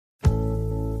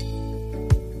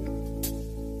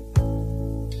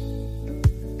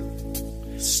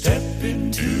Step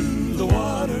into the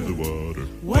water.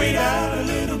 Wade out a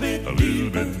little bit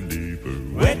deeper.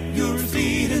 Wet your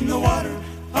feet in the water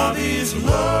of His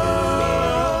love.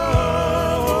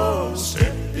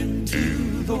 Step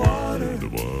into the water.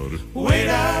 Wade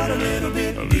out a little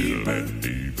bit deeper.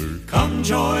 Come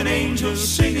join angels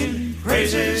singing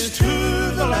praises to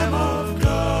the Lamb of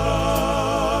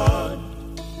God.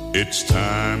 It's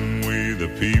time we the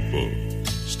people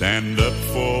stand up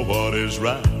for what is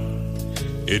right.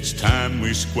 It's time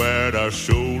we squared our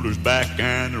shoulders back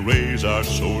and raise our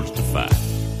swords to fight.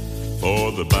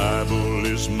 For the Bible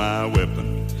is my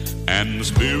weapon and the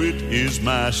Spirit is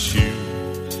my shield.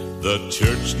 The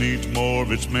church needs more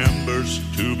of its members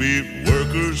to be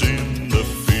workers in the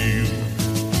field.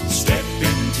 Step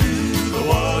into the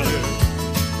water,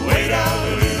 wade out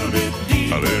a little bit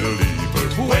deeper.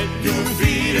 Wet your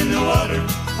feet in the water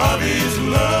of His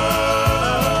love.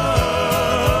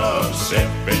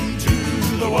 Step into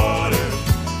the water,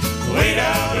 wade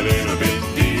out a little bit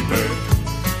deeper.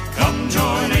 Come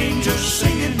join angels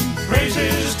singing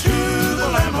praises to the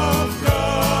Lamb of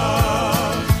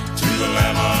God, to the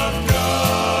Lamb of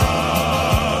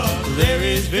God. There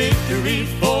is victory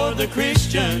for the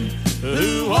Christian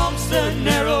who walks the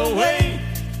narrow way.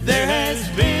 There has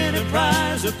been a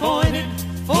prize appointed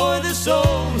for the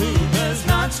soul who does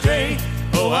not stray.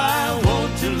 Oh, I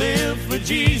want to live for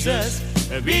Jesus,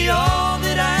 be all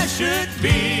that I should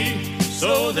be,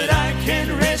 so that I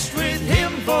can rest with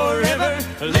Him forever,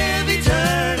 live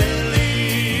eternally.